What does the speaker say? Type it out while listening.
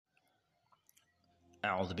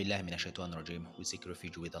أعوذ بالله من الشيطان الرجيم. We seek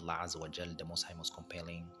refuge with Allah Azza wa Jal, the Most High, Most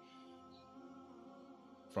Compelling,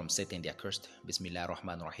 from Satan the accursed. Bismillah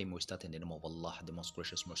ar-Rahman ar-Rahim. We start in the name of Allah, the Most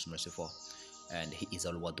Gracious, Most Merciful. And He is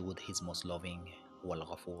Al-Wadud, He is most loving.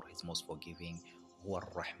 Wal-Ghafur, He is most forgiving.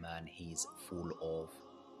 War-Rahman, He is full of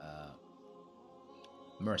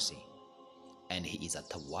mercy. And He is a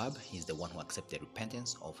Tawwab, He is the one who accepts the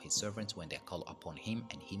repentance of His servants when they call upon Him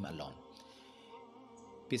and Him alone.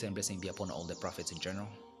 Peace and blessing be upon all the prophets in general.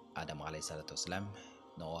 Adam alayhi salatu wasalam,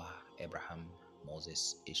 Noah, Abraham,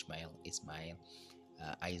 Moses, Ishmael, Ismail,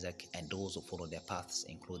 Isaac, and those who follow their paths,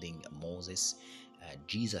 including Moses,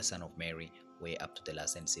 Jesus, son of Mary, way up to the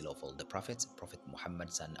last and seal of all the prophets, Prophet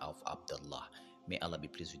Muhammad, son of Abdullah. May Allah be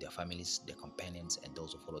pleased with their families, their companions, and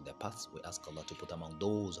those who follow their paths. We ask Allah to put among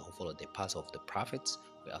those who follow the path of the prophets.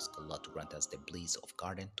 We ask Allah to grant us the bliss of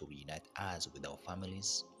garden, to reunite us with our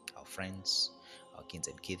families, our friends, our kins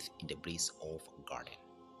and kith in the bliss of garden.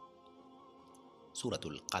 Surah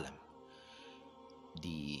Al-Qalam,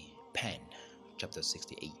 the pen, chapter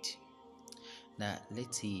 68. Now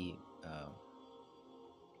let's see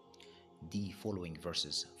the following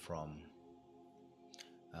verses from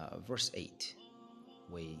verse 8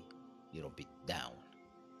 way little bit down.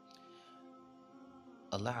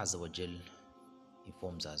 Allah Azza wa Jal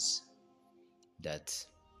informs us that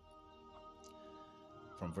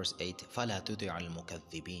from verse 8, فَلَا تُطِعَ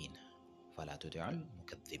الْمُكَذِّبِينَ فَلَا تُطِعَ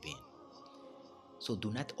الْمُكَذِّبِينَ. So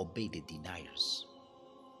do not obey the deniers.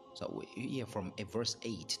 So here from verse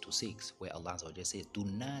 8 to 6, where Allah says, do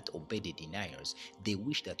not obey the deniers. They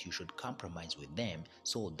wish that you should compromise with them,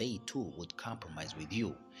 so they too would compromise with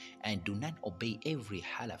you. And do not obey every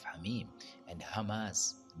halaf hamim and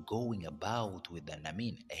hamas, going about with the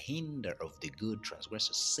namin, a hinder of the good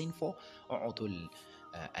transgressors, sinful,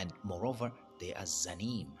 and moreover they are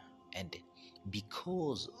zanim. And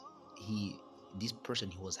because this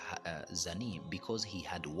person was zanim, because he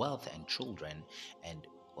had wealth and children, and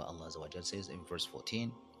what Allah Azza wa Jal says in verse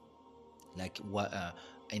 14, like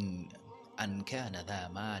in أن كان ذا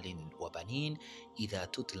مال وبنين إذا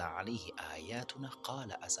تتلى عليه آياتنا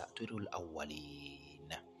قال أساطير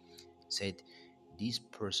الأولين. Said this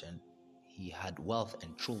person, he had wealth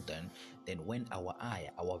and children, then when our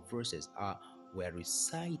verses were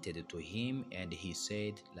recited to him, and he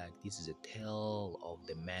said, like, this is a tale of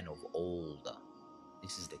the man of old.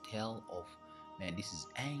 This is the tale of man. This is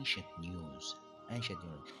ancient news.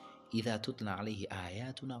 إذا تتلى عليه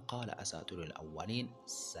آياتنا قال أساطير الأولين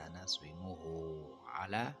سنسومه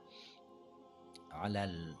على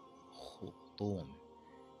الخرطوم.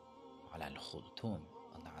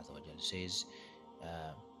 Allah Azza wa Jal says,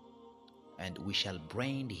 and we shall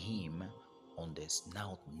brand him on the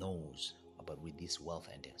snout nose, but with this wealth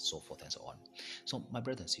and so forth and so on. So my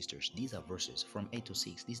brothers and sisters, these are verses from 8 to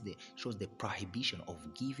 6. This shows the prohibition of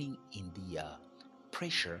giving in the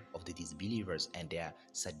pressure of the disbelievers and their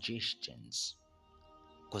suggestions,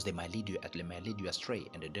 because they might lead you astray,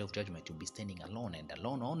 and the day of judgment you'll be standing alone and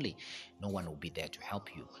alone only. No one will be there to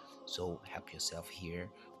help you. So help yourself here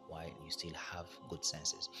while you still have good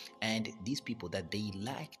senses. And these people, that they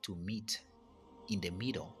like to meet in the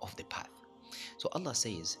middle of the path. So Allah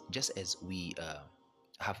says, just as we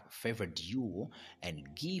have favored you and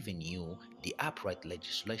given you the upright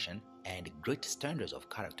legislation and great standards of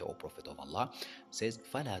character, O Prophet of Allah, says,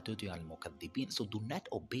 فَلَا تُطِعَ الْمُكَذِّبِينَ. So do not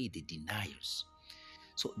obey the deniers.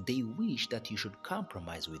 So they wish that you should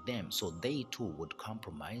compromise with them, so they too would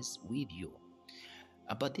compromise with you.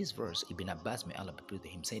 About this verse, Ibn Abbas, may Allah be pleased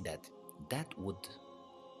with him, say that would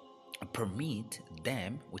permit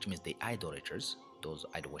them, which means the idolaters, those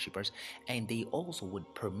idol worshippers, and they also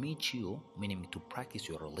would permit you, meaning to practice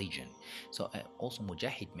your religion. So also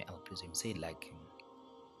Mujahid, may Allah please him, say like,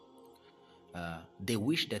 they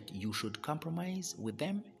wish that you should compromise with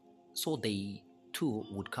them, so they too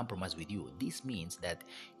would compromise with you. This means that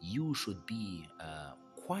you should be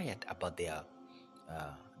quiet about their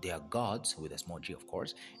gods, with a small g of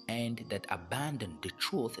course, and that abandon the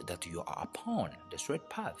truth that you are upon, the straight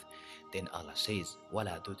path. Then Allah says,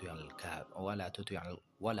 وَلَا تُطِعُ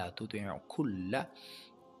كُلَّ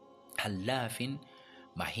حَلَّافٍ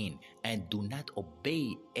مَهِينٍ. And do not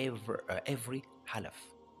obey every halaf.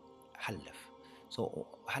 So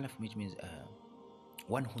halaf which means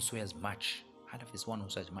one who swears much. Halaf is one who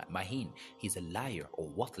swears mahin. He's a liar or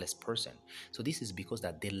worthless person. So this is because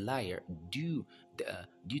that the liar, due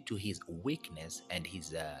to his weakness and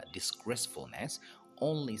his disgracefulness,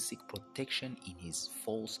 only seek protection in his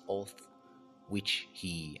false oath, which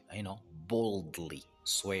he boldly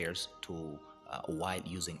swears to while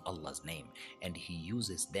using Allah's name, and he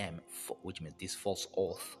uses them, which means this false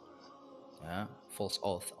oath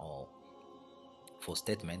or for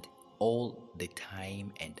statement all the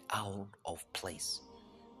time and out of place,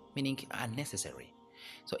 meaning unnecessary.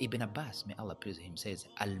 So Ibn Abbas, may Allah praise him, says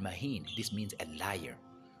Al-Mahin, this means a liar.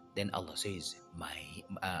 Then Allah says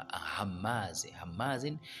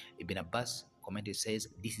Hammazin. Ibn Abbas commented, says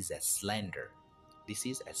this is a slander. This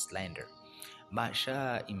is a slander.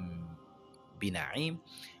 Masha'im bina'im,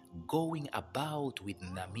 going about with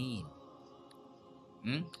namin.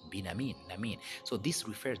 Binamin, namin. So this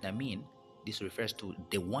refers to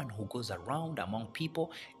the one who goes around among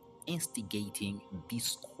people instigating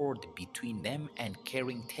discord between them and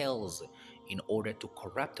carrying tales in order to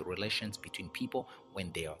corrupt relations between people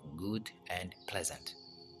when they are good and pleasant.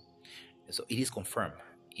 So it is confirmed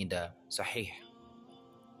in the Sahih,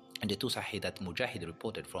 and the two Sahih that Mujahid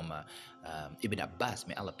reported from Ibn Abbas,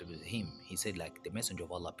 may Allah be with him. He said, like, the Messenger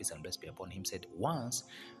of Allah, peace and blessings be upon him, said, once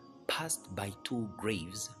passed by two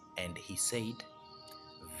graves, and he said,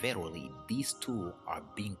 verily these two are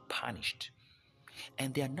being punished,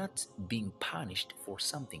 and they are not being punished for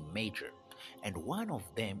something major. And one of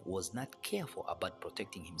them was not careful about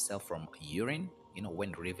protecting himself from urine,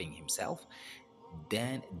 when relieving himself.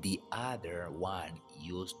 Then the other one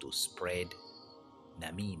used to spread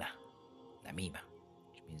namima,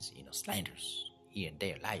 which means, slanders here and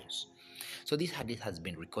there, liars. So this hadith has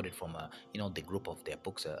been recorded from, the group of their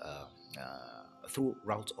books through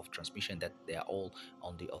routes of transmission that they are all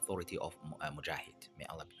on the authority of Mujahid. May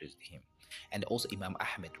Allah be pleased with him. And also Imam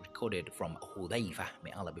Ahmed recorded from Hudayfa,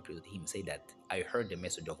 may Allah be pleased with him, say that I heard the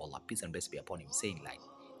Messenger of Allah, peace and blessings be upon him, saying like,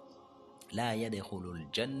 La yadkhulul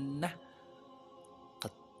jannah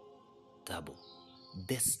qattabu.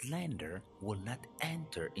 The slander will not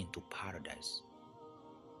enter into paradise.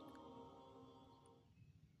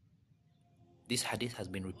 This hadith has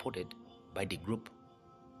been reported by the group,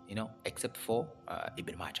 except for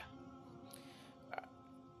Ibn Majah.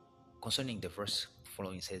 Concerning the verse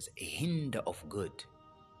following, says, a hinder of good,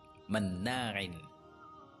 manna'in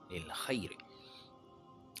lil khayr.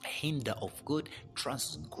 Hinder of good,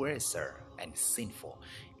 transgressor and sinful.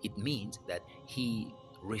 It means that he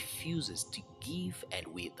refuses to give and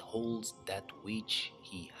withholds that which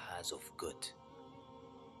he has of good.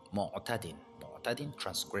 Mu'tadin,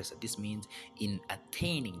 transgressor. This means in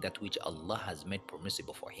attaining that which Allah has made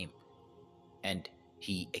permissible for him, and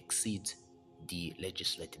he exceeds the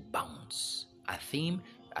legislated bounds. Athim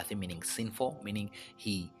meaning sinful, meaning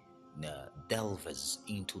he delves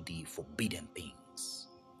into the forbidden things.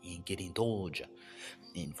 He get indulged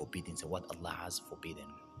in forbidden, so what Allah has forbidden.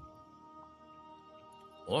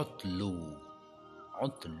 Utlu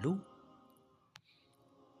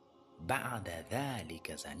ba'da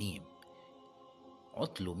dhalika zanim.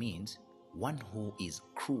 Utlu means one who is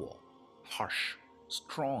cruel, harsh,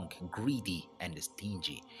 strong, greedy, and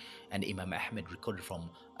stingy. And Imam Ahmed recorded from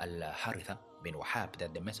Al-Haritha bin Wahab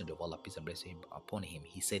that the Messenger of Allah, peace and blessings upon him,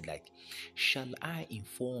 he said like, shall I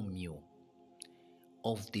inform you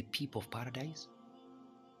of the people of paradise?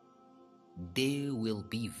 They will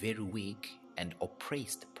be very weak and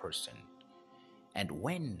oppressed person, and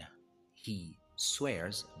when he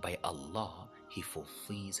swears by Allah, he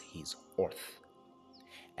fulfills his oath.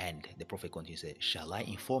 And the Prophet continues to say, shall I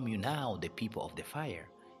inform you now the people of the fire?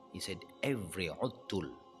 He said, every uttul,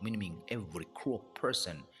 meaning every cruel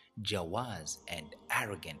person, jawaz, and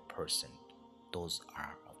arrogant person, those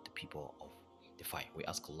are of the people of the fire. We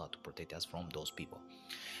ask Allah to protect us from those people.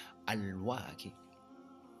 Al-Waqi,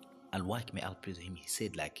 may Allah praise him, he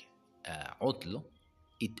said like, utlu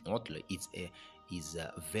is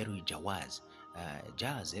a very jawaz,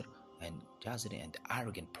 jazir and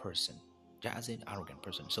arrogant person. Arrogant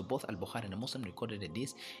person. So both Al-Bukhari and Muslim recorded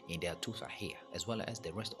this in their two Sahih, as well as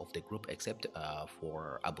the rest of the group except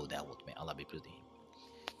for Abu Dawud. May Allah be pleased with him.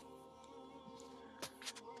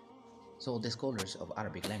 So the scholars of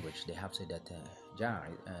Arabic language, they have said that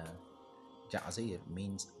Ja'zir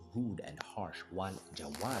means rude and harsh, while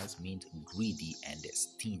Jawaz means greedy and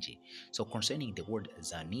stingy. So concerning the word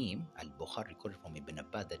Zanim, Al-Bukhari recorded from Ibn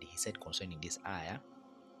Abbas that he said concerning this ayah,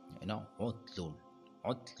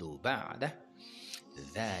 Utlu ba'da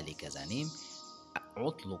dhalika zanim.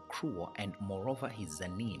 Utlu, cruel, and moreover his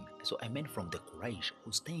zanim. So I meant from the Quraysh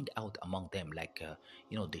who stand out among them like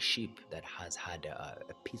the sheep that has had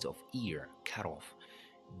a piece of ear cut off.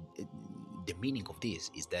 The meaning of this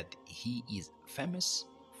is that he is famous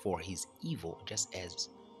for his evil, just as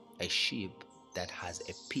a sheep that has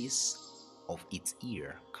a piece of its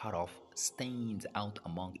ear cut off stands out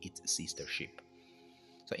among its sister sheep.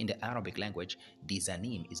 So in the Arabic language, the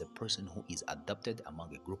Zanim is a person who is adopted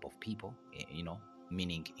among a group of people,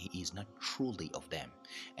 meaning he is not truly of them.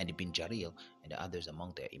 And Ibn Jarir and the others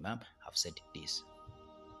among the Imam have said this.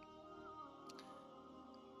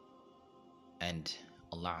 And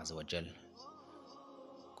Allah Azza wa Jal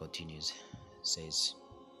continues, says,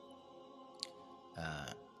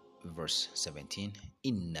 verse 17,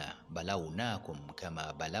 Inna balawnakum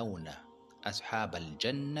kama balawna ashab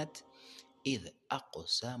al-jannat إذ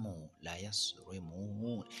أقسموا لا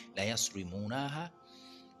يصرمونها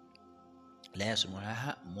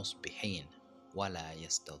مصبحين ولا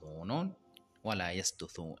يستثنون ولا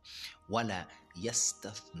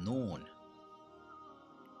يستثنون.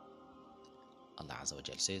 Allah Azza wa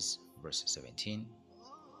Jal says, verse 17,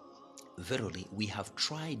 Verily, we have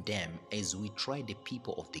tried them as we tried the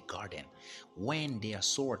people of the garden when they are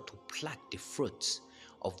sore to pluck the fruits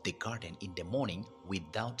of the garden in the morning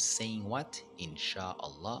without saying what?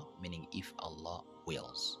 Insha'Allah, meaning if Allah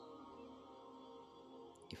wills.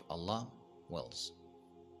 If Allah wills.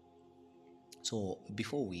 So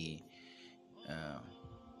before we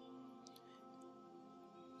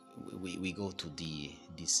go to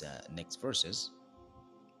these next verses,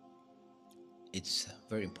 it's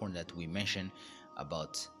very important that we mention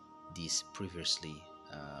about this previously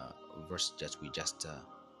verse that we just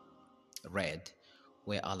read,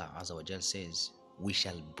 where Allah Azza wa Jal says, we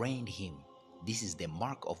shall brand him. This is the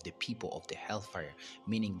mark of the people of the hellfire,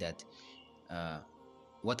 meaning that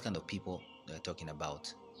what kind of people they're talking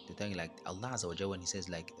about? They're talking like Allah Azza wa Jal when he says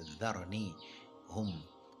like dharni hum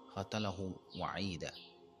khatalahu wa'ida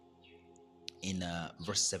in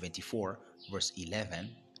verse 74, verse 11,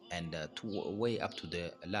 and way up to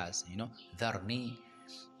the last, dharni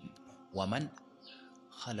waman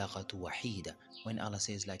khalaqatu wahida. When Allah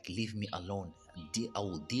says like leave me alone, I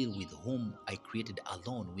will deal with whom I created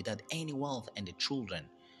alone without any wealth and the children,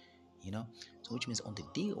 so which means on the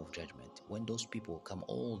day of judgment, when those people come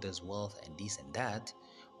all this wealth and this and that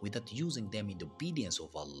without using them in the obedience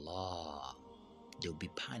of Allah, they'll be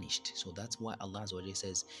punished. So that's why Allah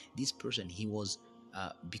says this person, he was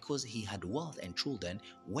because he had wealth and children,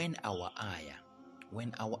 when our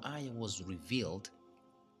ayah was revealed,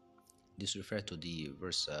 this refers to the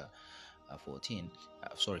verse 15,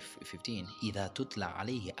 إِذَا تُتْلَى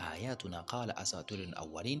عَلَيْهِ آيَاتُنَا قَالَ أَسَاطِيرُ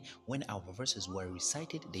الْأَوَّلِينَ. When our verses were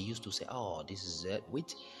recited, they used to say, oh, this is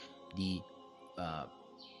with the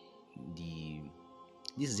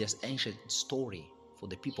this is just ancient story for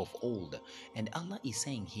the people of old. And Allah is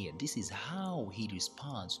saying here, this is how he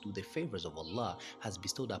responds to the favors of Allah has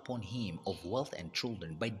bestowed upon him of wealth and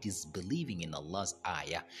children, by disbelieving in Allah's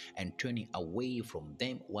ayah and turning away from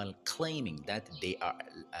them while claiming that they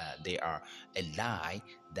are a lie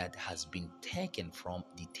that has been taken from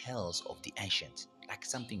the tales of the ancients, like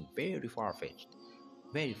something very far-fetched.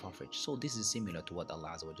 Very far-fetched. So this is similar to what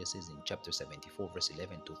Allah says in chapter 74, verse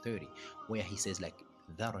 11 to 30, where he says like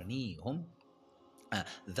ذَرْنِي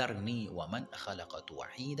وَمَنْ خَلَقَتُ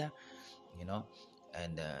وَحِيدًا,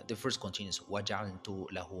 and the verse continues, وَجَعَلْتُ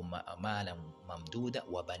لَهُ مَالًا مَمْدُودًا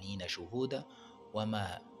وَبَنِينَ شُهُودًا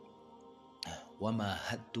وَمَا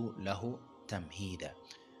هَدْتُ لَهُ تَمْهِيدًا.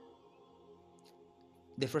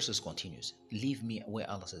 The verses continues, leave me, where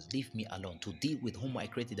Allah says, leave me alone to deal with whom I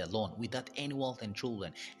created alone without any wealth and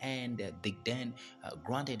children. And they then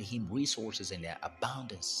granted him resources and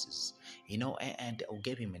abundances, and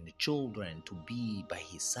gave him and the children to be by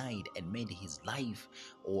his side and made his life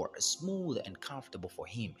or smooth and comfortable for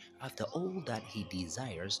him. After all that he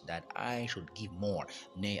desires that I should give more.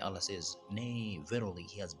 Nay, Allah says, nay, verily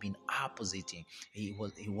he has been oppositing. He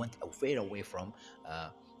went very away from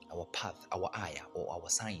our path, our ayah, or our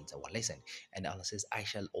signs, our lesson. And Allah says, I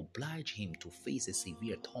shall oblige him to face a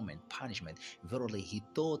severe torment, punishment. Verily, he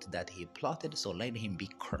thought that he plotted, so let him be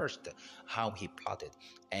cursed how he plotted.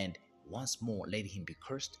 And once more, let him be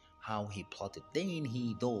cursed how he plotted. Then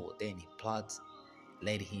he plots,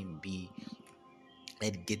 let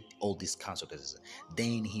get all these consequences.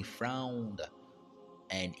 Then he frowned,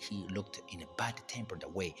 and he looked in a bad-tempered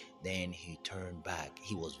way. Then he turned back.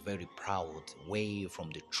 He was very proud, way from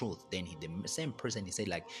the truth. Then the same person, he said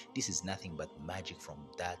like, this is nothing but magic from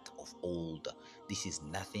that of old. This is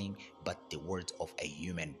nothing but the words of a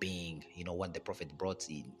human being. What the Prophet brought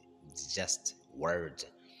in, just words.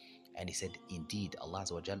 And he said, indeed, Allah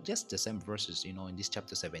Azza wa Jal, just the same verses, in this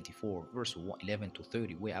chapter 74, verse 11 to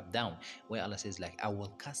 30, way up down, where Allah says, like, I will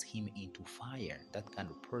cast him into fire, that kind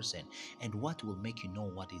of person. And what will make you know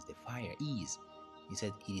what is the fire is? He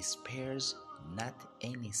said, it spares not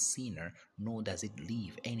any sinner, nor does it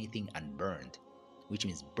leave anything unburned, which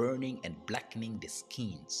means burning and blackening the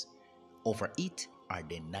skins. Over it are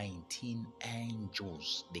the 19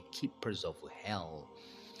 angels, the keepers of hell.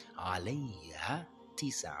 Alayha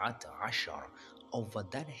tis'at ashar. Over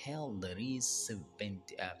that hell there is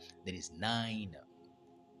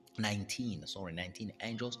 19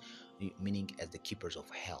 angels, meaning as the keepers of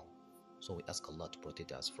hell. So we ask Allah to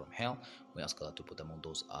protect us from hell. We ask Allah to put among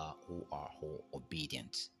those who are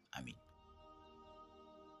obedient. I mean.